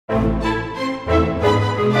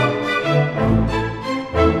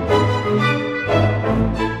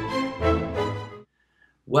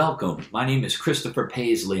Welcome. My name is Christopher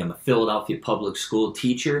Paisley. I'm a Philadelphia public school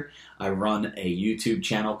teacher. I run a YouTube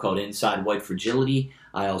channel called Inside White Fragility.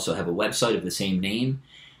 I also have a website of the same name.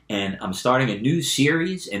 And I'm starting a new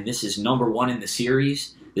series, and this is #1 in the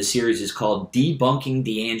series. The series is called Debunking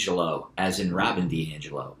DiAngelo, as in Robin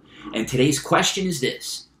DiAngelo. And today's question is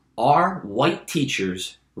this: are white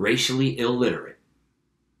teachers racially illiterate?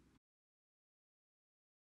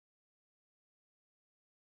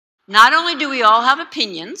 Not only do we all have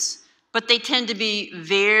opinions, but they tend to be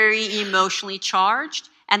very emotionally charged,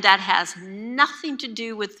 and that has nothing to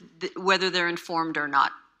do with whether they're informed or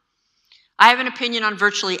not. I have an opinion on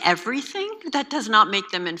virtually everything. That does not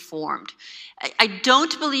make them informed. I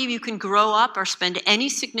don't believe you can grow up or spend any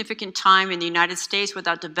significant time in the United States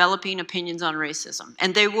without developing opinions on racism,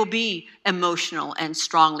 and they will be emotional and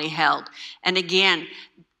strongly held. And again,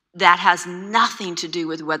 that has nothing to do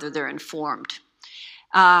with whether they're informed.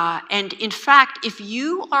 And in fact, if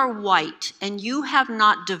you are white and you have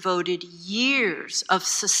not devoted years of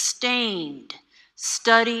sustained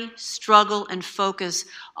study, struggle, and focus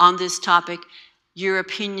on this topic, your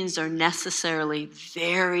opinions are necessarily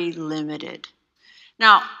very limited.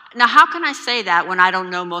 Now, how can I say that when I don't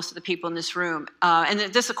know most of the people in this room? And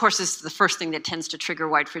this, of course, is the first thing that tends to trigger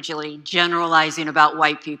white fragility, generalizing about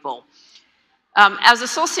white people. As a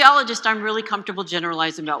sociologist, I'm really comfortable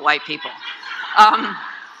generalizing about white people.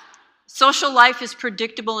 Social life is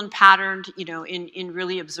predictable and patterned, in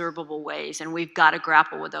really observable ways, and we've got to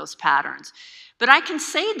grapple with those patterns. But I can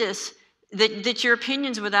say this, that your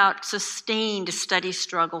opinions without sustained study,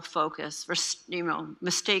 struggle, focus,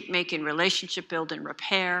 mistake-making, relationship building,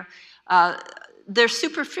 repair, they're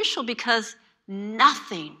superficial because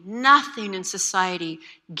nothing in society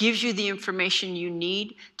gives you the information you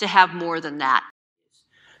need to have more than that.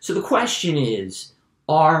 So the question is,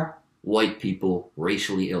 are white people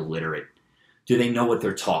racially illiterate? Do they know what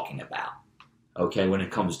they're talking about, okay, when it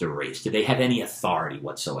comes to race? Do they have any authority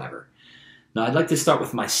whatsoever? Now, I'd like to start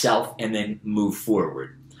with myself and then move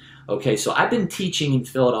forward. Okay, so I've been teaching in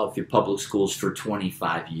Philadelphia public schools for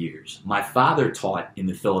 25 years. My father taught in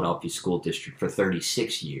the Philadelphia School District for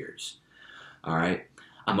 36 years. All right.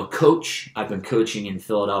 I'm a coach. I've been coaching in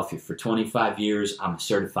Philadelphia for 25 years. I'm a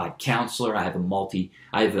certified counselor. I have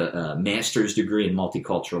a master's degree in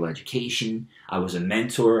multicultural education. I was a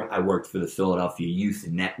mentor. I worked for the Philadelphia Youth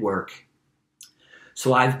Network.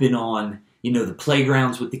 So I've been on, the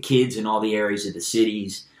playgrounds with the kids in all the areas of the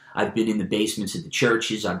cities. I've been in the basements of the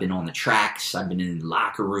churches. I've been on the tracks. I've been in the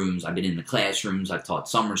locker rooms. I've been in the classrooms. I've taught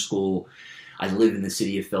summer school. I live in the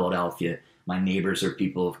city of Philadelphia. My neighbors are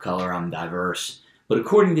people of color. I'm diverse. But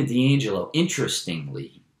according to DiAngelo,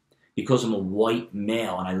 interestingly, because I'm a white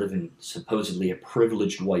male and I live in supposedly a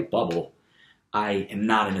privileged white bubble, I am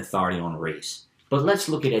not an authority on race. But let's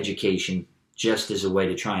look at education just as a way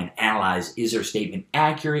to try and analyze, is their statement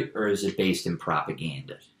accurate or is it based in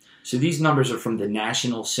propaganda? So these numbers are from the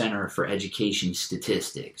National Center for Education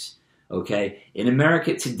Statistics. Okay? In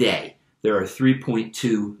America today, there are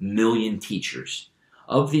 3.2 million teachers.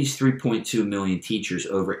 Of these 3.2 million teachers,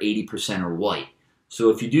 over 80% are white. So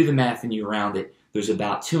if you do the math and you round it, there's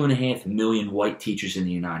about 2.5 million white teachers in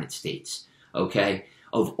the United States. Okay?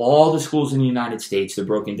 Of all the schools in the United States, they're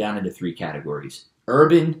broken down into 3 categories: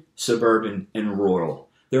 urban, suburban, and rural.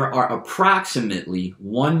 There are approximately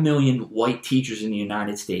 1 million white teachers in the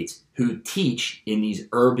United States who teach in these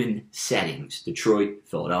urban settings: Detroit,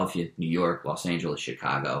 Philadelphia, New York, Los Angeles,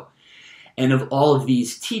 Chicago. And of all of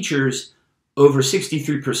these teachers, over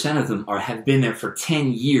 63% of them have been there for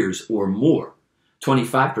 10 years or more.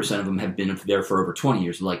 25% of them have been there for over 20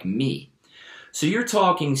 years, like me. So you're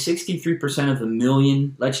talking 63% of a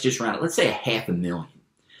million, let's just round it, let's say 500,000.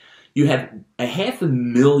 You have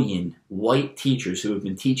 500,000 white teachers who have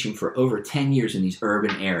been teaching for over 10 years in these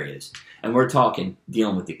urban areas. And we're talking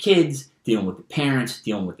dealing with the kids, dealing with the parents,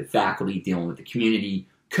 dealing with the faculty, dealing with the community,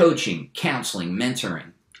 coaching, counseling,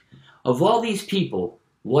 mentoring. Of all these people,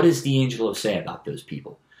 what does DiAngelo say about those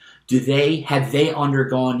people? Have they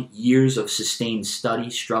undergone years of sustained study,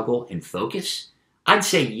 struggle, and focus? I'd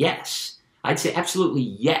say yes. I'd say absolutely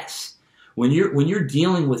yes. When you're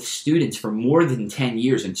dealing with students for more than 10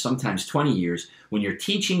 years and sometimes 20 years, when you're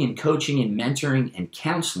teaching and coaching and mentoring and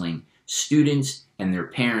counseling students and their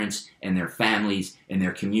parents and their families and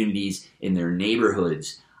their communities in their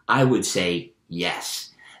neighborhoods, I would say yes.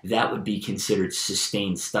 That would be considered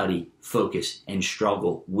sustained study, focus, and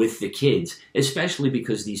struggle with the kids, especially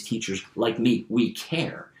because these teachers, like me, we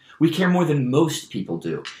care. We care more than most people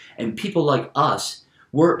do. And people like us,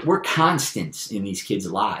 we're constants in these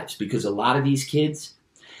kids' lives, because a lot of these kids,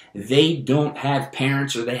 they don't have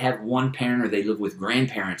parents, or they have one parent, or they live with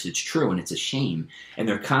grandparents. It's true, and it's a shame. And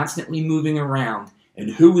they're constantly moving around. And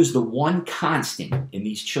who is the one constant in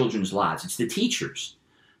these children's lives? It's the teachers,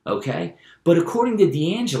 okay? But according to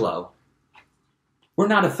DiAngelo, we're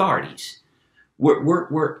not authorities.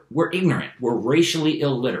 We're ignorant. We're racially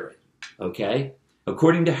illiterate, okay?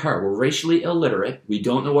 According to her, we're racially illiterate. We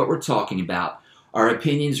don't know what we're talking about. Our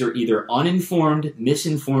opinions are either uninformed,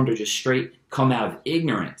 misinformed, or just straight come out of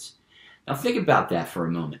ignorance. Now think about that for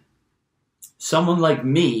a moment. Someone like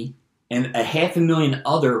me and a 500,000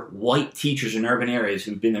 other white teachers in urban areas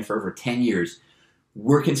who've been there for over 10 years,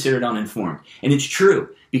 we're considered uninformed. And it's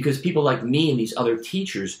true, because people like me and these other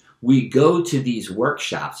teachers, we go to these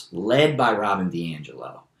workshops led by Robin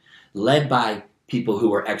DiAngelo, led by people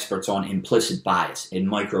who are experts on implicit bias and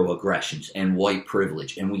microaggressions and white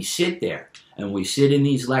privilege. And we sit there, and we sit in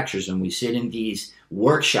these lectures, and we sit in these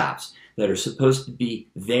workshops that are supposed to be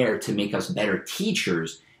there to make us better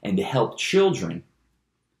teachers and to help children.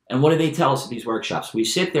 And what do they tell us at these workshops? We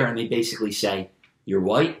sit there and they basically say, you're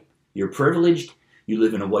white, you're privileged, you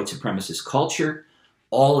live in a white supremacist culture,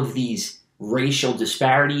 all of these racial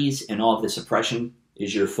disparities and all of this oppression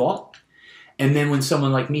is your fault. And then when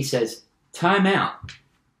someone like me says, time out,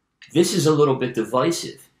 this is a little bit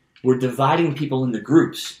divisive. We're dividing people into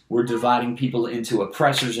groups. We're dividing people into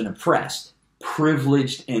oppressors and oppressed,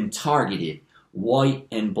 privileged and targeted, white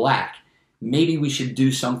and black. Maybe we should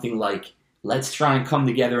do something like, let's try and come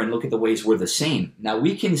together and look at the ways we're the same. Now,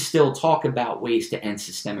 we can still talk about ways to end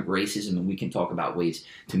systemic racism, and we can talk about ways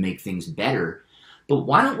to make things better. But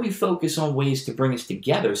why don't we focus on ways to bring us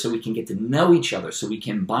together so we can get to know each other, so we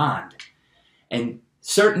can bond? And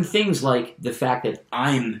certain things like the fact that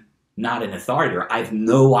I'm not an authority, or I have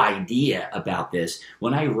no idea about this,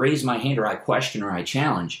 when I raise my hand or I question or I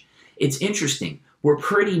challenge, it's interesting. We're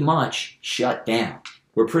pretty much shut down.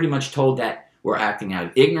 We're pretty much told that we're acting out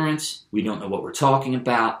of ignorance. We don't know what we're talking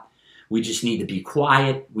about. We just need to be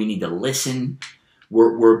quiet. We need to listen.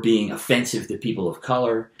 We're being offensive to people of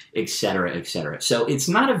color, etc., etc. So it's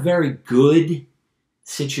not a very good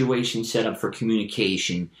situation set up for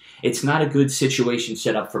communication. It's not a good situation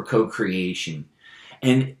set up for co-creation.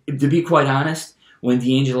 And to be quite honest, when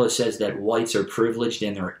DiAngelo says that whites are privileged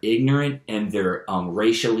and they're ignorant and they're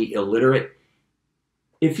racially illiterate,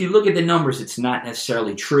 if you look at the numbers, it's not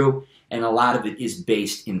necessarily true. And a lot of it is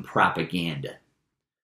based in propaganda.